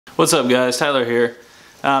What's up guys, Tyler here.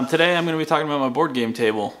 Today I'm going to be talking about my board game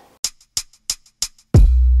table.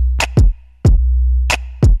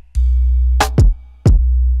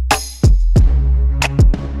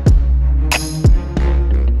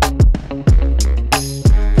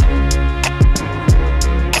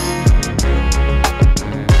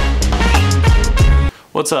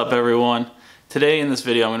 What's up everyone? Today in this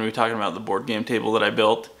video I'm going to be talking about the board game table that I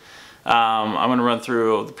built. I'm going to run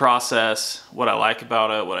through the process, what I like about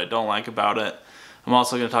it, what I don't like about it. I'm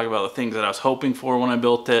also going to talk about the things that I was hoping for when I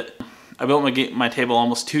built it. I built my table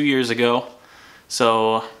almost 2 years ago,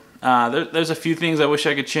 so there's a few things I wish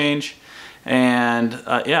I could change, and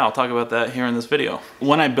yeah, I'll talk about that here in this video.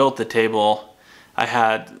 When I built the table, I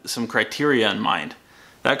had some criteria in mind.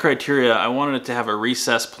 That criteria, I wanted it to have a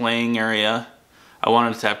recessed playing area, I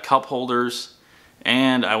wanted it to have cup holders,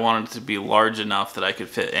 and I wanted it to be large enough that I could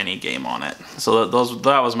fit any game on it. So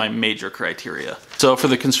that was my major criteria. So for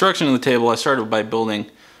the construction of the table, I started by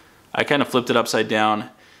I kind of flipped it upside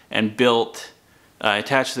down and I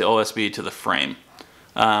attached the OSB to the frame.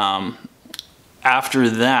 After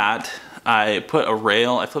that, I put a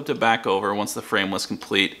rail, I flipped it back over once the frame was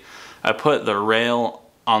complete. I put the rail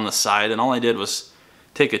on the side, and all I did was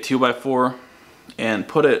take a 2x4 and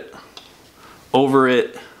put it over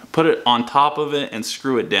it, put it on top of it and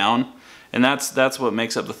screw it down, and that's what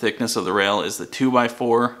makes up the thickness of the rail, is the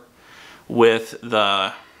 2x4 with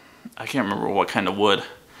the, I can't remember what kind of wood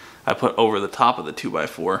I put over the top of the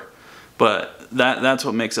 2x4, but that's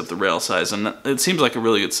what makes up the rail size, and it seems like a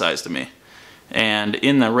really good size to me. And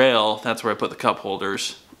in the rail, that's where I put the cup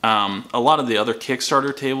holders. A lot of the other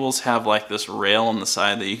Kickstarter tables have like this rail on the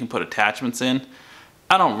side that you can put attachments in.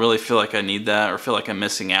 I don't really feel like I need that, or feel like I'm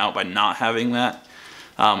missing out by not having that.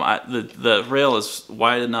 The rail is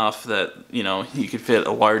wide enough that, you know, you could fit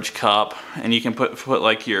a large cup, and you can put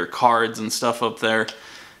like your cards and stuff up there,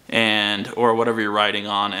 or whatever you're writing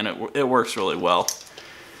on, and it works really well.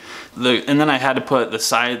 And then I had to put the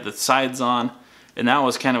sides on, and that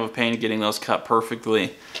was kind of a pain getting those cut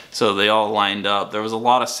perfectly so they all lined up. There was a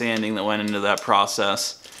lot of sanding that went into that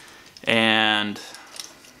process, and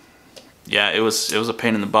yeah, it was a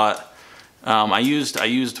pain in the butt. I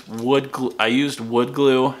used wood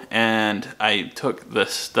glue, and I took the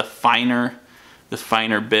finer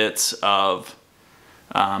bits of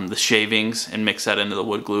the shavings and mixed that into the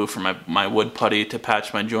wood glue for my wood putty to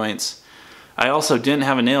patch my joints. I also didn't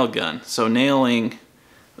have a nail gun, so nailing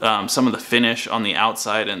some of the finish on the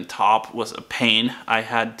outside and top was a pain. I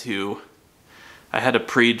had to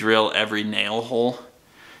pre-drill every nail hole,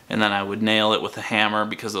 and then I would nail it with a hammer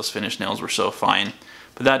because those finish nails were so fine.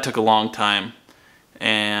 But that took a long time.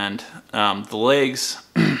 And the legs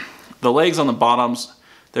on the bottoms,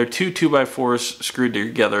 they're two 2x4s screwed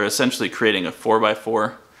together, essentially creating a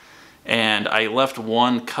 4x4. And I left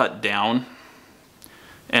one cut down,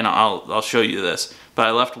 and I'll show you this, but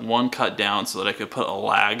I left one cut down so that I could put a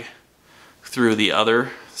lag through the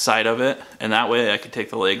other side of it, and that way I could take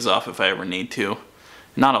the legs off if I ever need to.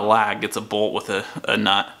 Not a lag, it's a bolt with a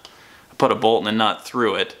nut. I put a bolt and a nut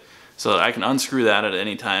through it, so that I can unscrew that at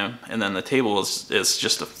any time, and then the table is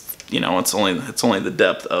just it's only the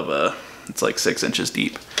depth of it's like 6 inches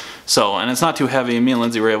deep. So, and it's not too heavy. Me and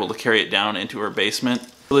Lindsay were able to carry it down into her basement.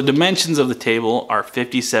 So the dimensions of the table are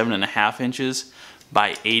 57.5 inches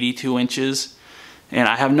by 82 inches, and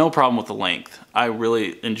I have no problem with the length. I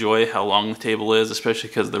really enjoy how long the table is, especially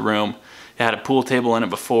because of the room. It had a pool table in it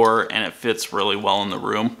before, and it fits really well in the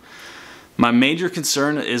room. My major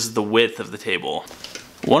concern is the width of the table.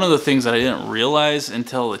 One of the things that I didn't realize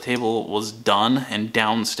until the table was done and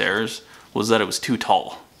downstairs was that it was too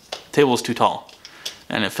tall. The table was too tall,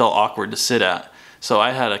 and it felt awkward to sit at. So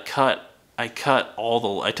I had I took all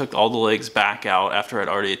the legs back out after I'd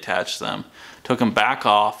already attached them, took them back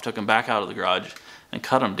off, took them back out of the garage, and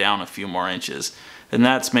cut them down a few more inches. And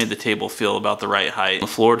that's made the table feel about the right height. From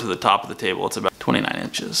the floor to the top of the table, it's about 29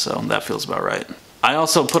 inches, so that feels about right. I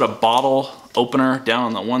also put a bottle opener down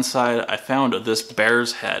on the one side. I found this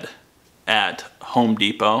bear's head at Home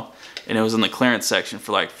Depot, and it was in the clearance section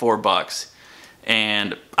for like $4,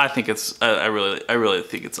 and I think I really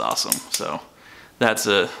think it's awesome. So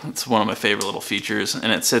it's one of my favorite little features,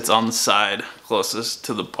 and it sits on the side closest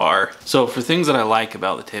to the bar. So for things that I like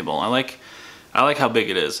about the table, I like how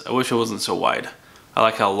big it is. I wish it wasn't so wide. I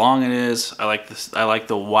like how long it is. I like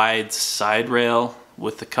the wide side rail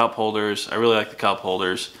with the cup holders. I really like the cup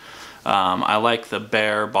holders. I like the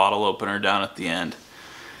bare bottle opener down at the end.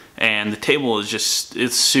 And the table is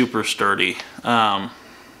it's super sturdy.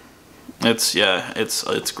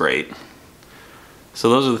 It's great. So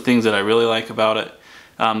those are the things that I really like about it.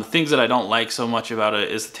 The things that I don't like so much about it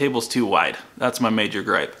is the table's too wide. That's my major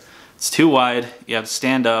gripe. It's too wide. You have to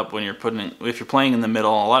stand up when you're if you're playing in the middle.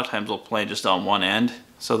 A lot of times we'll play just on one end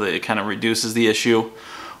so that it kind of reduces the issue,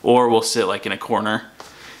 or we'll sit like in a corner,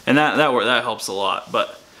 and that helps a lot.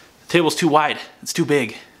 But the table's too wide. It's too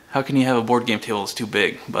big. How can you have a board game table that's too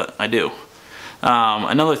big? But I do.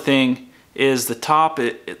 Another thing is the top.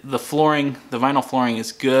 The flooring, the vinyl flooring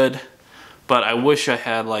is good, but I wish I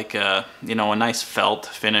had like a a nice felt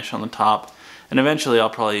finish on the top. And eventually I'll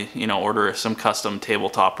probably, order some custom table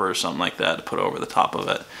topper or something like that to put over the top of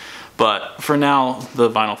it. But for now, the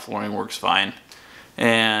vinyl flooring works fine.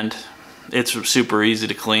 And it's super easy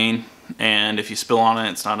to clean. And if you spill on it,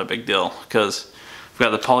 it's not a big deal. Because I've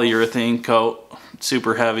got the polyurethane coat,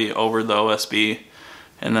 super heavy over the OSB.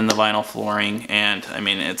 And then the vinyl flooring. And I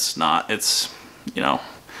mean, it's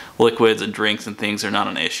liquids and drinks and things are not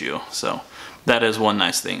an issue. So that is one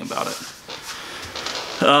nice thing about it.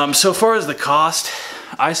 So far as the cost,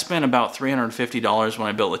 I spent about $350 when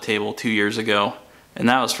I built the table 2 years ago, and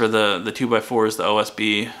that was for the 2x4s, the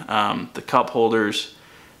OSB, the cup holders,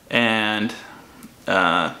 and it's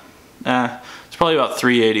probably about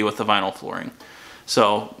 $380 with the vinyl flooring.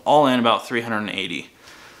 So all in about $380.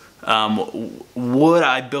 Would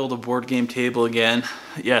I build a board game table again?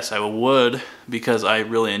 Yes, I would, because I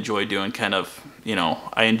really enjoy doing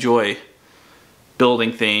I enjoy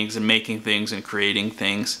building things and making things and creating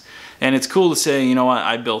things. And it's cool to say, you know what,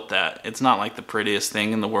 I built that. It's not like the prettiest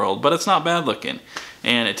thing in the world, but it's not bad looking.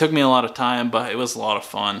 And it took me a lot of time, but it was a lot of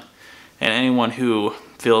fun. And anyone who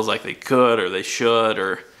feels like they could or they should,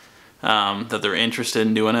 or that they're interested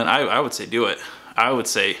in doing it, I would say do it. I would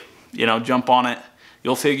say, jump on it.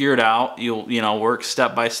 You'll figure it out. You'll, work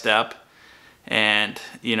step by step, and,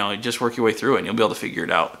 just work your way through it, and you'll be able to figure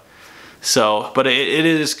it out. So, but it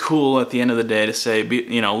is cool at the end of the day to say,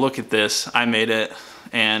 look at this, I made it,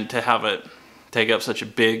 and to have it take up such a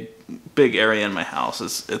big area in my house,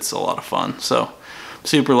 it's a lot of fun. So, I'm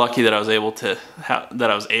super lucky that I was able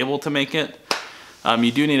to make it.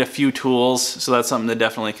 You do need a few tools, so that's something to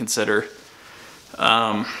definitely consider.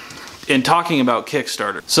 In talking about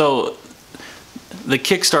Kickstarter, so the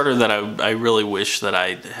Kickstarter that I really wish that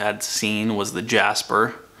I had seen was the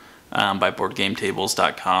Jasper by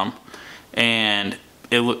BoardGameTables.com. And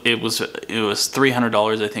it was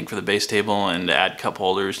 $300, I think, for the base table, and to add cup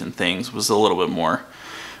holders and things was a little bit more,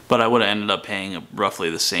 but I would have ended up paying roughly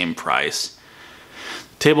the same price.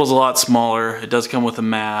 The table's a lot smaller. It does come with a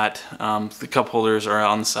mat. The cup holders are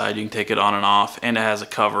on the side. You can take it on and off, and it has a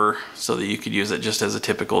cover so that you could use it just as a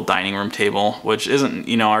typical dining room table, which isn't,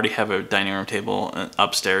 I already have a dining room table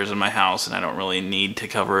upstairs in my house, and I don't really need to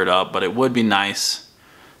cover it up, but it would be nice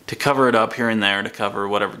to cover it up here and there to cover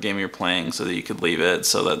whatever game you're playing, so that you could leave it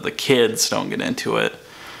so that the kids don't get into it.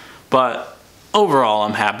 But overall,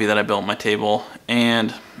 I'm happy that I built my table,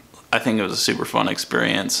 and I think it was a super fun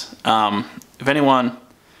experience. If anyone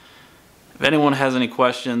has any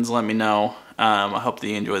questions, let me know. I hope that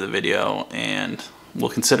you enjoy the video, and will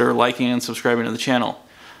consider liking and subscribing to the channel.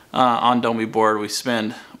 On DontBeBoard,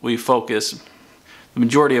 we focus the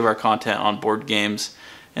majority of our content on board games.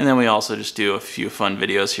 And then we also just do a few fun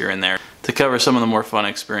videos here and there to cover some of the more fun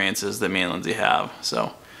experiences that me and Lindsay have.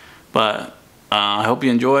 So, but I hope you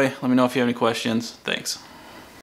enjoy. Let me know if you have any questions. Thanks.